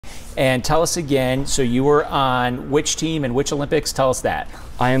And tell us again, so you were on which team and which Olympics? Tell us that.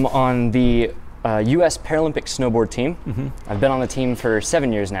 I am on the U.S. Paralympic snowboard team. I've been on the team for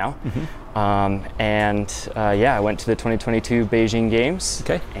 7 years now. Yeah, I went to the 2022 Beijing Games.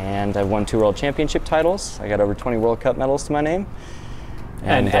 Okay. And I won 2 world championship titles. I got over 20 World Cup medals to my name.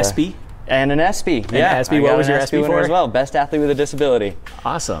 And SB? And an SB. Yeah. SB, what was your SB for? As well, best athlete with a disability.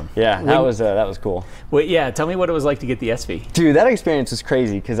 Awesome. Yeah, that was cool. Well, yeah, tell me what it was like to get the SB. Dude, that experience was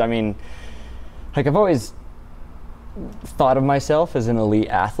crazy because I mean, like I've always thought of myself as an elite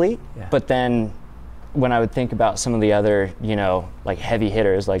athlete, but then when I would think about some of the other, you know, like heavy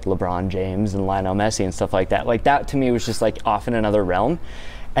hitters like LeBron James and Lionel Messi and stuff like that to me was just like off in another realm.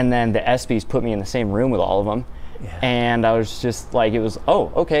 And then the ESPYs put me in the same room with all of them. And I was just like, it was,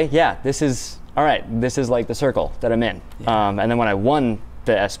 oh, okay, yeah, this is, all right, this is like the circle that I'm in. And then when I won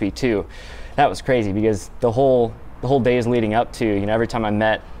the ESPY too, that was crazy because the whole days leading up to, you know, every time I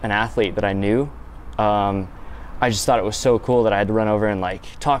met an athlete that I knew, I just thought it was so cool that I had to run over and like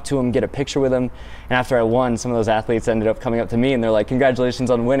talk to him, get a picture with him. And after I won, some of those athletes ended up coming up to me and they're like, congratulations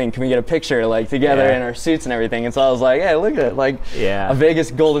on winning. Can we get a picture like together in our suits and everything? And so I was like, hey, look at it. Like a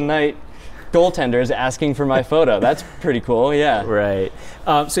Vegas Golden Knight goaltender is asking for my photo. That's pretty cool, yeah. Right.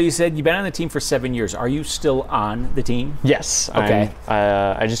 So you said you've been on the team for 7 years. Are you still on the team? Yes. Okay.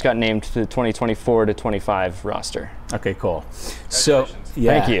 I just got named to the 2024 to 25 roster. Okay, cool. So,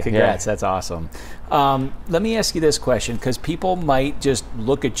 yeah, thank you. Congrats. That's awesome. Let me ask you this question, because people might just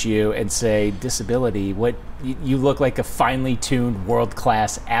look at you and say, disability, what, you look like a finely tuned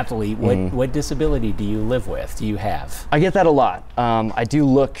world-class athlete. What disability do you live with, do you have? I get that a lot. I do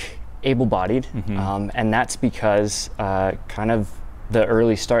look able-bodied, and that's because kind of the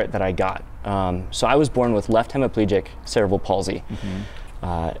early start that I got. So I was born with left hemiplegic cerebral palsy.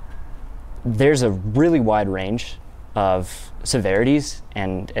 There's a really wide range of severities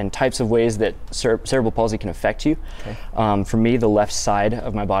and types of ways that cerebral palsy can affect you. For me, the left side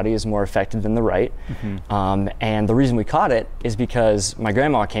of my body is more affected than the right. And the reason we caught it is because my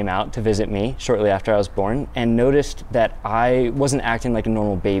grandma came out to visit me shortly after I was born and noticed that I wasn't acting like a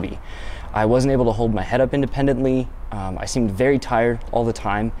normal baby. I wasn't able to hold my head up independently. I seemed very tired all the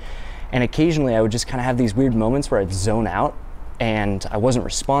time. And occasionally I would just kind of have these weird moments where I'd zone out and I wasn't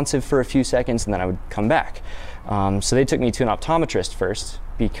responsive for a few seconds and then I would come back. So they took me to an optometrist first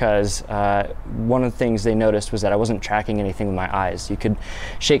because one of the things they noticed was that I wasn't tracking anything with my eyes. You could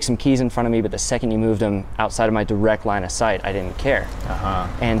shake some keys in front of me, but the second you moved them outside of my direct line of sight, I didn't care.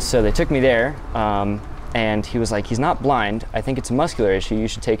 And so they took me there and he was like, he's not blind. I think it's a muscular issue. You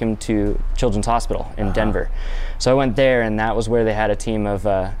should take him to Children's Hospital in Denver. So I went there and that was where they had a team of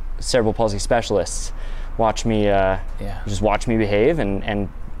cerebral palsy specialists watch me, just watch me behave and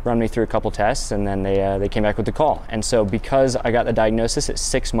run me through a couple tests, and then they came back with the call. And so because I got the diagnosis at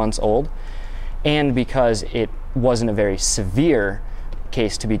 6 months old, and because it wasn't a very severe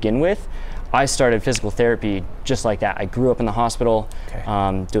case to begin with, I started physical therapy just like that. I grew up in the hospital,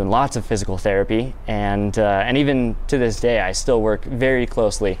 doing lots of physical therapy, and even to this day, I still work very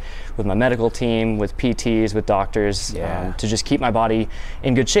closely with my medical team, with PTs, with doctors, to just keep my body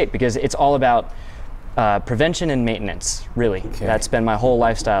in good shape, because it's all about prevention and maintenance, really. That's been my whole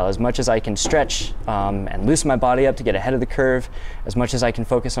lifestyle. As much as I can stretch and loosen my body up to get ahead of the curve, as much as I can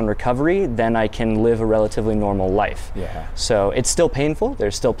focus on recovery, then I can live a relatively normal life. So it's still painful.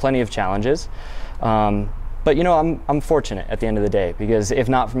 There's still plenty of challenges. But you know, I'm fortunate at the end of the day, because if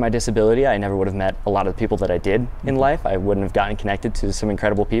not for my disability, I never would have met a lot of the people that I did in life. I wouldn't have gotten connected to some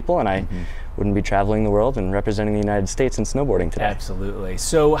incredible people, and I wouldn't be traveling the world and representing the United States in snowboarding today. Absolutely.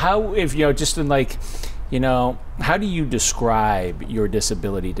 So how, if you know, just in like, you know, how do you describe your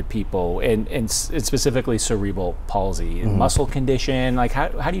disability to people, and specifically cerebral palsy, muscle condition? Like,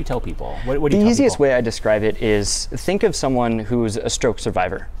 how do you tell people? What do you tell people? The easiest way I describe it is, think of someone who's a stroke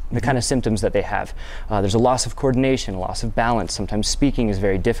survivor, the kind of symptoms that they have. There's a loss of coordination, a loss of balance. Sometimes speaking is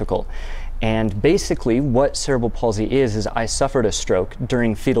very difficult. And basically what cerebral palsy is I suffered a stroke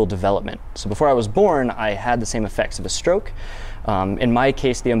during fetal development. So before I was born, I had the same effects of a stroke. In my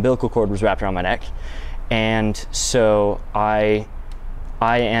case, the umbilical cord was wrapped around my neck. And so I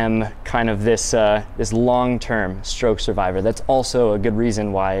am kind of this this long-term stroke survivor. That's also a good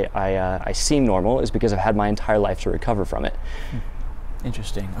reason why I seem normal, is because I've had my entire life to recover from it.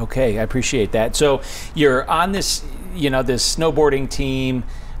 Interesting. Okay, I appreciate that. So you're on this, you know, this snowboarding team.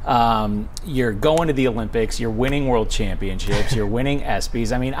 You're going to the Olympics. You're winning world championships. You're winning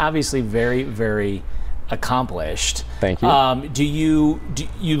ESPYs. I mean, obviously, very, very accomplished. Thank you. Do you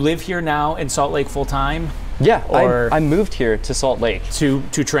live here now in Salt Lake full time? Yeah, Or I moved here to Salt Lake. to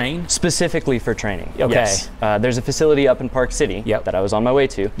train? Specifically for training. Okay. Yes. There's a facility up in Park City that I was on my way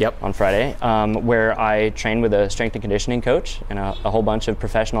to on Friday, where I trained with a strength and conditioning coach and a whole bunch of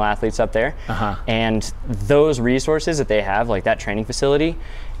professional athletes up there. And those resources that they have, like that training facility,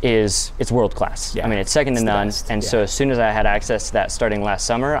 it's world class. I mean, it's second to none. And so as soon as I had access to that starting last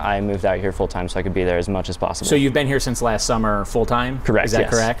summer, I moved out here full time so I could be there as much as possible. So you've been here since last summer full time? Correct. Is that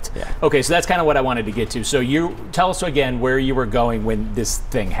correct? Yeah. Okay, so that's kind of what I wanted to get to. So you tell us again where you were going when this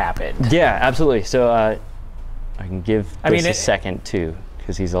thing happened. Yeah, absolutely. So I can give this a second too,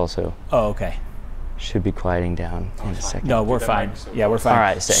 because he's also should be quieting down in a second. No, we're fine. Yeah, we're fine. All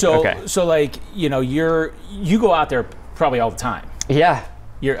right, sick. So like, you know, you go out there probably all the time. Yeah.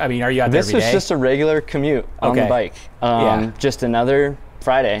 I mean, are you out there every day? This was just a regular commute on the bike. Just another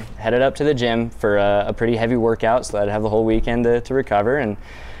Friday, headed up to the gym for a pretty heavy workout so that I'd have the whole weekend to recover. And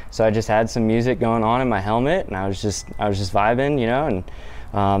so I just had some music going on in my helmet, and I was just vibing, you know,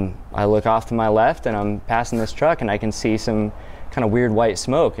 and I look off to my left and I'm passing this truck and I can see some kind of weird white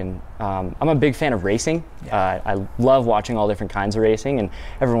smoke. And I'm a big fan of racing. I love watching all different kinds of racing, and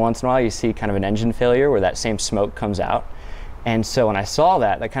every once in a while you see kind of an engine failure where that same smoke comes out. And so when I saw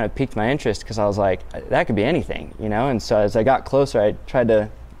that kind of piqued my interest, because I was like, that could be anything, you know? And so as I got closer, I tried to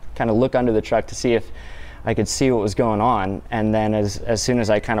kind of look under the truck to see if I could see what was going on. And then as soon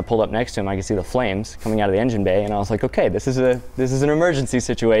as I kind of pulled up next to him, I could see the flames coming out of the engine bay. And I was like, okay, this is an emergency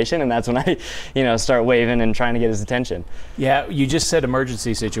situation. And that's when I, you know, start waving and trying to get his attention. Yeah, you just said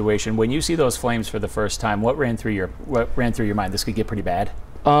emergency situation. When you see those flames for the first time, what ran through your mind? This could get pretty bad.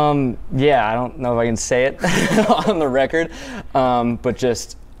 Yeah, I don't know if I can say it on the record, but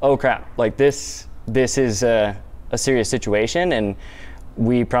just, oh crap, like this is a serious situation, and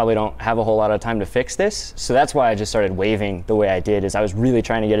we probably don't have a whole lot of time to fix this. So that's why I just started waving the way I did, is I was really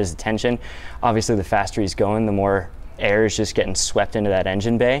trying to get his attention. Obviously the faster he's going, the more air is just getting swept into that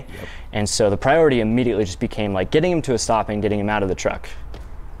engine bay. And so the priority immediately just became like getting him to a stop and getting him out of the truck.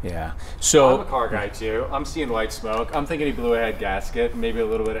 Yeah. So I'm a car guy too. I'm seeing white smoke. I'm thinking he blew a head gasket, maybe a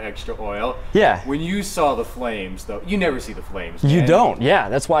little bit of extra oil. Yeah. When you saw the flames, though, you never see the flames. You don't. Yeah.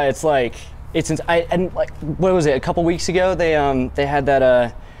 That's why it's like and like, what was it? A couple weeks ago, they had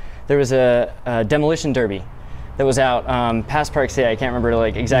that there was a demolition derby that was out past Park City. I can't remember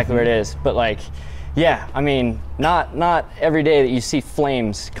like exactly where it is, but like, yeah, I mean, not every day that you see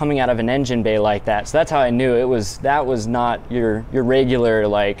flames coming out of an engine bay like that. So that's how I knew that was not your regular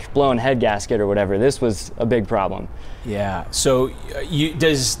like blown head gasket or whatever. This was a big problem. Yeah. So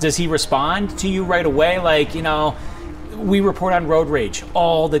does he respond to you right away? Like, you know, we report on road rage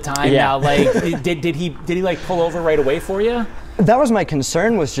all the time now. Like, did he like pull over right away for you? That was my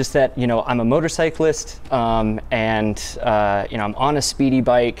concern, was just that, you know, I'm a motorcyclist, and you know, I'm on a speedy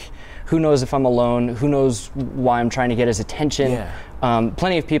bike. Who knows if I'm alone? Who knows why I'm trying to get his attention? Yeah.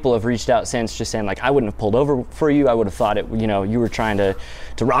 Plenty of people have reached out since, just saying like, I wouldn't have pulled over for you. I would have thought you know, you were trying to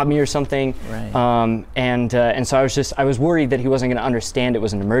rob me or something. Right. And so I was worried that he wasn't going to understand it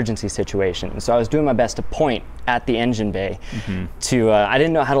was an emergency situation. And so I was doing my best to point at the engine bay to, I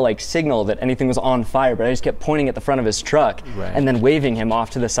didn't know how to like signal that anything was on fire, but I just kept pointing at the front of his truck and then waving him off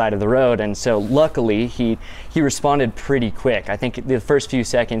to the side of the road. And so luckily he responded pretty quick. I think the first few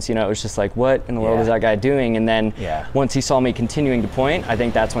seconds, you know, it was just like, what in the world is that guy doing? And then once he saw me continuing to point, I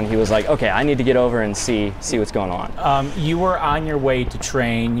think that's when he was like, okay, I need to get over and see what's going on. You were on your way to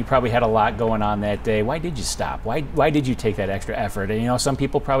train. You probably had a lot going on that day. Why did you stop? Why did you take that extra effort? And you know, some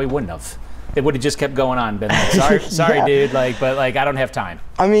people probably wouldn't have. They would have just kept going on, been like, sorry, dude, like, but like, I don't have time.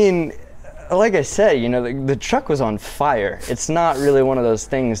 I mean, like I said, you know, the truck was on fire. It's not really one of those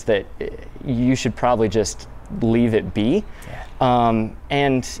things that you should probably just leave it be.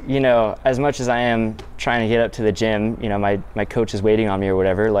 And you know, as much as I am trying to get up to the gym, you know, my coach is waiting on me or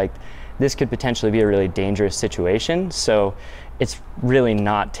whatever, like, this could potentially be a really dangerous situation. So it's really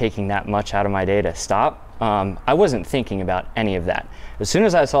not taking that much out of my day to stop. I wasn't thinking about any of that. As soon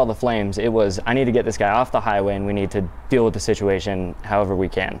as I saw the flames, it was, I need to get this guy off the highway and we need to deal with the situation however we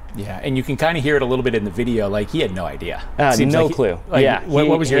can. Yeah, and you can kind of hear it a little bit in the video, like he had no idea. No clue. Like, yeah,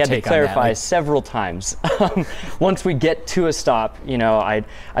 what was your take on that? He had to clarify several times. Once we get to a stop, you know,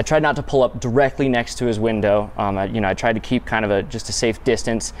 I tried not to pull up directly next to his window. You know, I tried to keep kind of just a safe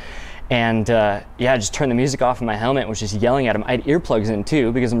distance. And yeah, I just turned the music off in my helmet and was just yelling at him. I had earplugs in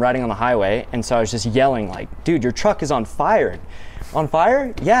too because I'm riding on the highway. And so I was just yelling like, dude, your truck is on fire. On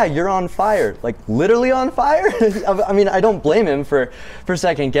fire? Yeah, you're on fire. Like literally on fire? I mean, I don't blame him for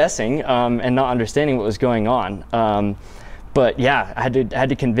second guessing and not understanding what was going on. But yeah, I had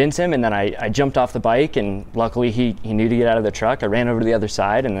to convince him, and then I jumped off the bike, and luckily he knew to get out of the truck. I ran over to the other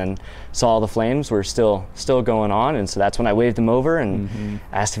side and then saw the flames were still going on, and so that's when I waved him over and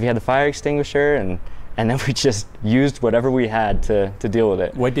asked if he had the fire extinguisher, and then we just used whatever we had to deal with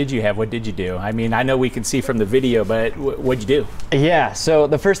it. What did you have? What did you do? I mean, I know we can see from the video, but what'd you do? Yeah, so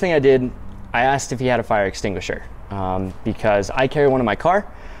the first thing I did, I asked if he had a fire extinguisher because I carry one in my car.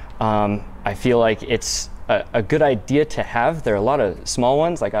 I feel like it's a good idea to have. There are a lot of small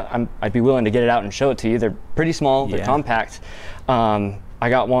ones. Like I'd be willing to get it out and show it to you. They're pretty small. They're compact. I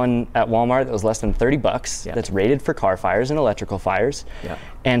got one at Walmart that was less than $30. That's rated for car fires and electrical fires.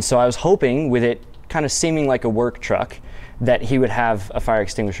 And so I was hoping, with it kind of seeming like a work truck, that he would have a fire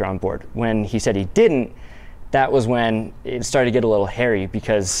extinguisher on board. When he said he didn't, that was when it started to get a little hairy,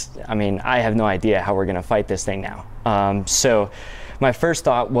 because I mean, I have no idea how we're gonna fight this thing now. So my first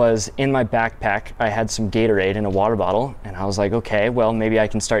thought was, in my backpack, I had some Gatorade in a water bottle, and I was like, okay, well, maybe I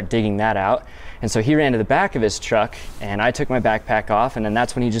can start digging that out. And so he ran to the back of his truck, and I took my backpack off, and then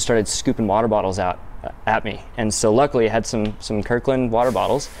that's when he just started scooping water bottles out at me. And so luckily I had some Kirkland water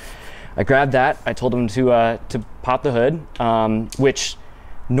bottles. I grabbed that. I told him to pop the hood, which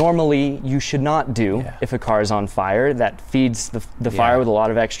normally you should not do if a car is on fire. That feeds the fire with a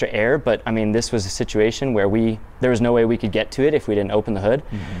lot of extra air. But I mean, this was a situation where there was no way we could get to it if we didn't open the hood.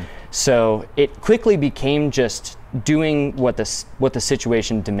 So it quickly became just doing what the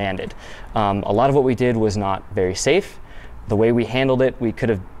situation demanded. A lot of what we did was not very safe. The way we handled it, we could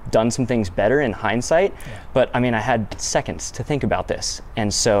have done some things better in hindsight, but I mean, I had seconds to think about this.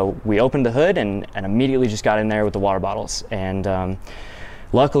 And so we opened the hood and immediately just got in there with the water bottles. And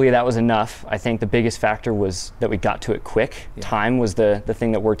luckily that was enough. I think the biggest factor was that we got to it quick. Time was the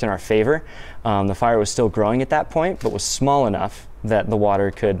thing that worked in our favor. The fire was still growing at that point, but was small enough that the water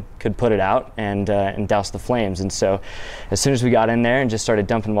could put it out and douse the flames. And so as soon as we got in there and just started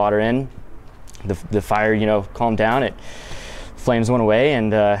dumping water in, the fire, calmed down. Flames went away,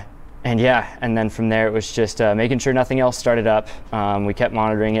 and then from there it was just making sure nothing else started up. We kept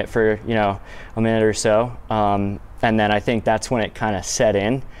monitoring it for a minute or so, and then I think that's when it kind of set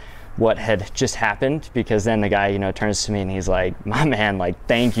in what had just happened, because then the guy turns to me and he's like, "My man, like,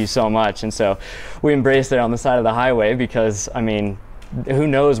 thank you so much." And so we embraced it on the side of the highway, because I mean, who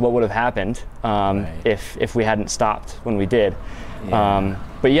knows what would have happened if we hadn't stopped when we did.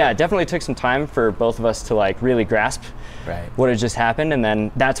 But yeah, it definitely took some time for both of us to like really grasp what had just happened. And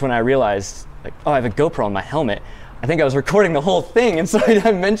then that's when I realized, like, oh, I have a GoPro on my helmet. I think I was recording the whole thing. And so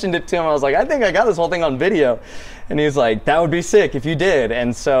I mentioned it to him. I was like, I think I got this whole thing on video. And he was like, that would be sick if you did.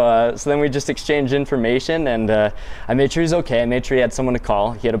 And so then we just exchanged information, and I made sure he was okay. I made sure he had someone to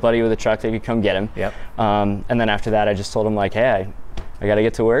call. He had a buddy with a truck that could come get him. And then after that, I just told him, like, hey, I got to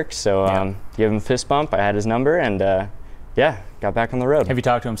get to work. So give him a fist bump. I had his number, and got back on the road. Have you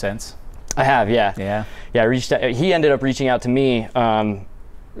talked to him since? I have, yeah. I reached out. He ended up reaching out to me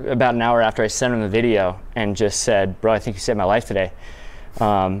about an hour after I sent him the video, and just said, "Bro, I think you saved my life today."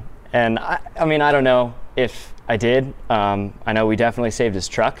 And I mean, I don't know if I did. I know we definitely saved his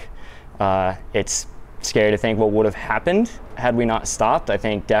truck. It's scary to think what would have happened had we not stopped. I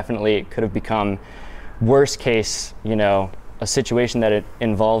think definitely it could have become worst case, a situation that it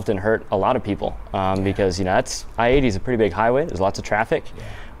involved and hurt a lot of people, because that's I-80 is a pretty big highway. There's lots of traffic,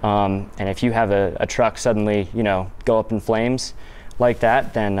 and if you have a truck suddenly go up in flames like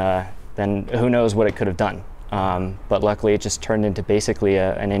that, then who knows what it could have done. But luckily it just turned into basically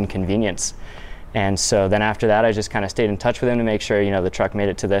an inconvenience. And so then after that, I just kind of stayed in touch with him to make sure the truck made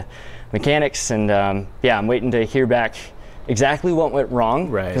it to the mechanics. And I'm waiting to hear back exactly what went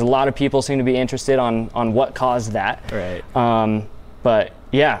wrong, because a lot of people seem to be interested on what caused that. But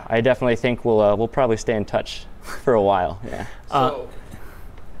yeah, I definitely think we'll probably stay in touch for a while. So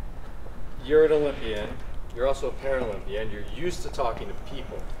you're an Olympian. You're also a Paralympian. You're used to talking to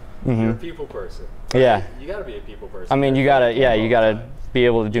people. You're a people person. Right? You got to be a people person. I mean, you gotta be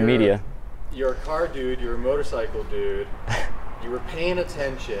able to do media. You're a car dude. You're a motorcycle dude. You were paying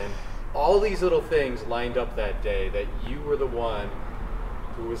attention. All these little things lined up that day that you were the one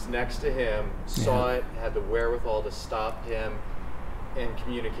who was next to him, saw it, had the wherewithal to stop him and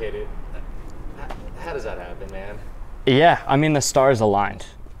communicate it. How does that happen, man? Yeah, I mean, the stars aligned.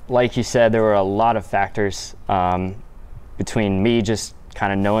 Like you said, there were a lot of factors between me just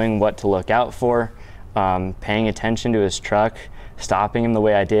kind of knowing what to look out for, paying attention to his truck, stopping him the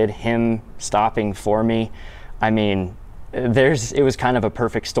way I did, him stopping for me. I mean, it was kind of a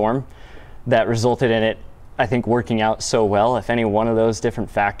perfect storm that resulted in it, I think, working out so well. If any one of those different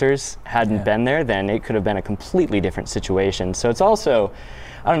factors hadn't been there, then it could have been a completely different situation. So it's also,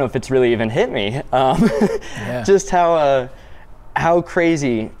 I don't know if it's really even hit me, just how how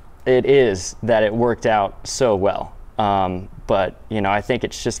crazy it is that it worked out so well. But you know, I think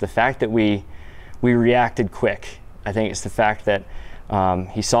it's just the fact that we reacted quick. I think it's the fact that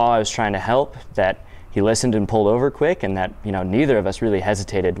he saw I was trying to help, that he listened and pulled over quick, and that, you know, neither of us really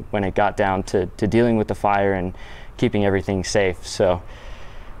hesitated when it got down to dealing with the fire and keeping everything safe. So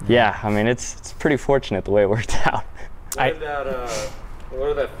yeah, I mean, it's pretty fortunate the way it worked out. What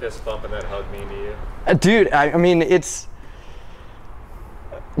did that fist bump and that hug mean to you? Dude, I mean, it's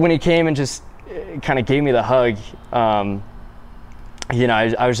when he came and just kind of gave me the hug, you know,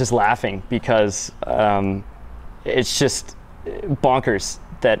 I was just laughing because it's just bonkers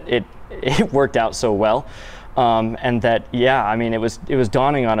that it worked out so well, and that, yeah, I mean, it was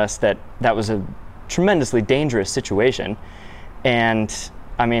dawning on us that that was a tremendously dangerous situation, and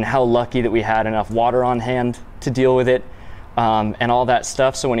I mean, how lucky that we had enough water on hand to deal with it, and all that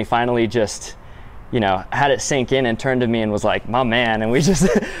stuff. So when he finally just, you know, had it sink in and turned to me and was like, "My man," and we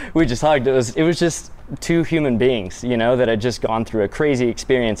just hugged. It was just two human beings, you know, that had just gone through a crazy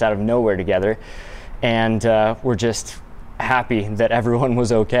experience out of nowhere together, and we're just happy that everyone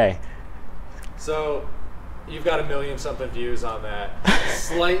was okay. So you've got 1 million something views on that.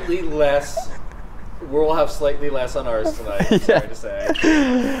 Slightly less. We'll have slightly less on ours tonight, sorry to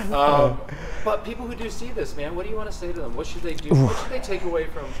say. But people who do see this, man, what do you want to say to them? What should they do? What should they take away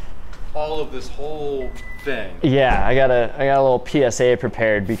from all of this whole thing? Yeah, I got a little PSA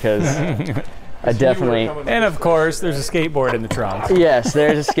prepared because I definitely. And of course, there's a skateboard in the trunk. Yes,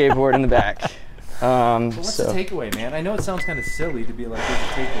 there's a skateboard in the back. What's the takeaway, man? I know it sounds kind of silly to be like, there's a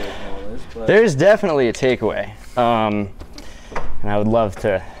takeaway from all this, but there's definitely a takeaway, and I would love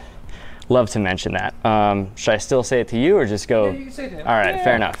to mention that. Should I still say it to you or just go? Yeah, you can say it to him. All right, yeah.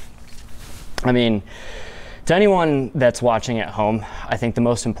 Fair enough. I mean, to anyone that's watching at home, I think the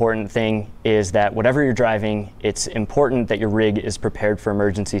most important thing is that whatever you're driving, it's important that your rig is prepared for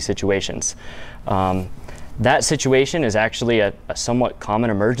emergency situations. That situation is actually a somewhat common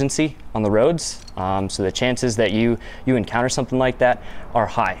emergency on the roads, so the chances that you encounter something like that are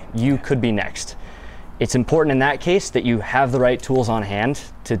high. You could be next. It's important in that case that you have the right tools on hand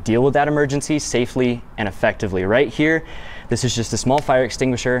to deal with that emergency safely and effectively. Right here, this is just a small fire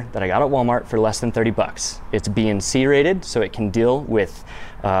extinguisher that I got at Walmart for less than 30 bucks. It's B&C rated, so it can deal with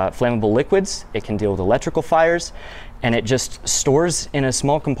flammable liquids, it can deal with electrical fires, and it just stores in a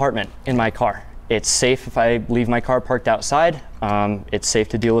small compartment in my car. It's safe if I leave my car parked outside. It's safe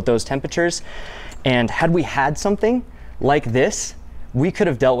to deal with those temperatures. And had we had something like this, we could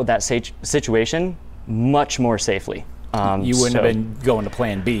have dealt with that situation much more safely. You wouldn't have been going to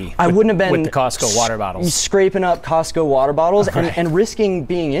plan B. I wouldn't have been with the Costco water bottles. Scraping up Costco water bottles Right. and risking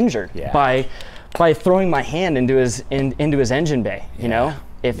being injured by throwing my hand into his engine bay. You know,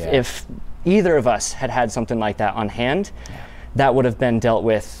 if either of us had something like that on hand, that would have been dealt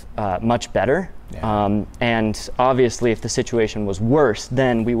with much better. And obviously, if the situation was worse,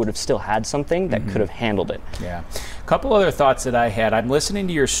 then we would have still had something that could have handled it. Yeah. A couple other thoughts that I had. I'm listening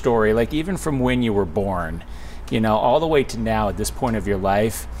to your story, like even from when you were born, you know, all the way to now at this point of your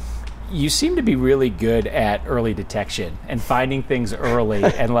life, you seem to be really good at early detection and finding things early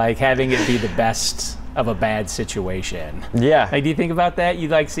and like having it be the best of a bad situation. Yeah. Like, do you think about that? You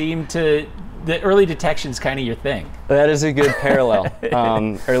like seem to, the early detection's kind of your thing. That is a good parallel.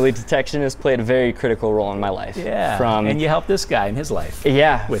 Early detection has played a very critical role in my life. Yeah, and you helped this guy in his life.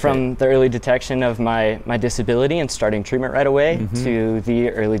 Yeah, from the early detection of my disability and starting treatment right away to the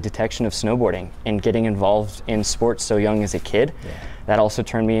early detection of snowboarding and getting involved in sports so young as a kid. That also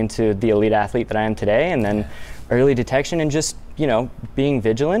turned me into the elite athlete that I am today. And then early detection and just, you know, being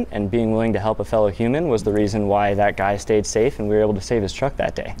vigilant and being willing to help a fellow human was the reason why that guy stayed safe and we were able to save his truck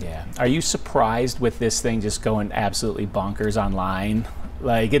that day. Yeah. Are you surprised with this thing just going absolutely bonkers online?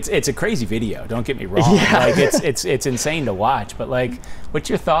 Like, it's a crazy video, don't get me wrong. Like, it's insane to watch, but like, what's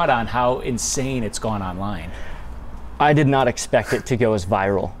your thought on how insane it's gone online? I did not expect it to go as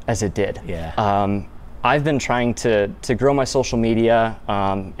viral as it did. Yeah. I've been trying to grow my social media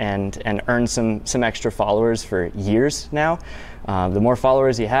and earn some extra followers for years now. The more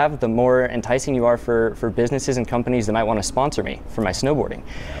followers you have, the more enticing you are for businesses and companies that might want to sponsor me for my snowboarding.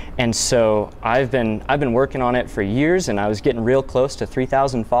 And so I've been working on it for years, and I was getting real close to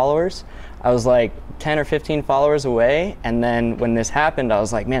 3,000 followers. I was like 10 or 15 followers away, and then when this happened, I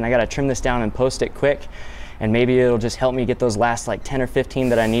was like, man, I got to trim this down and post it quick. And maybe it'll just help me get those last like 10 or 15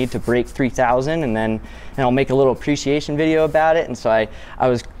 that I need to break 3,000, and I'll make a little appreciation video about it. And so I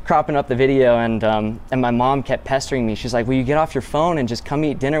was cropping up the video, and my mom kept pestering me. She's like, will you get off your phone and just come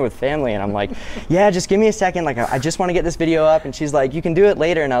eat dinner with family? And I'm like, yeah, just give me a second. Like, I just want to get this video up. And she's like, you can do it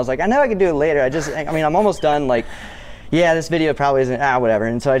later. And I was like, I know I can do it later. I'm almost done. Like, yeah, this video probably isn't, whatever.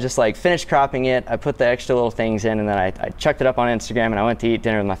 And so I just like finished cropping it. I put the extra little things in, and then I chucked it up on Instagram, and I went to eat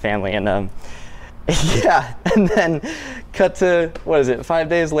dinner with my family. And yeah, and then cut to, what is it, 5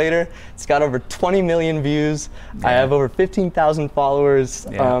 days later, it's got over 20 million views. Yeah. I have over 15,000 followers.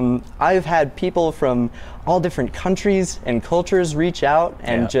 Yeah. I've had people from all different countries and cultures reach out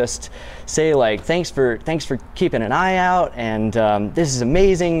and just say like, thanks for keeping an eye out, and this is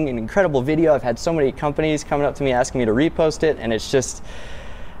amazing, an incredible video. I've had so many companies coming up to me asking me to repost it, and it's just,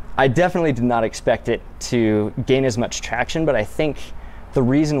 I definitely did not expect it to gain as much traction, but I think the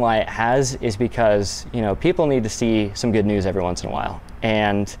reason why it has is because, you know, people need to see some good news every once in a while.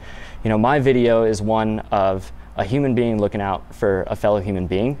 And, you know, my video is one of a human being looking out for a fellow human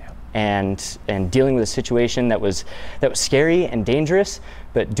being and dealing with a situation that was scary and dangerous,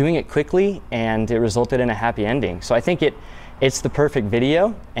 but doing it quickly, and it resulted in a happy ending. So I think it's the perfect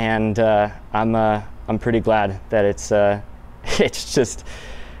video, and I'm pretty glad that it's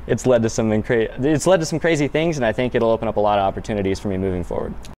led to some crazy things, and I think it'll open up a lot of opportunities for me moving forward.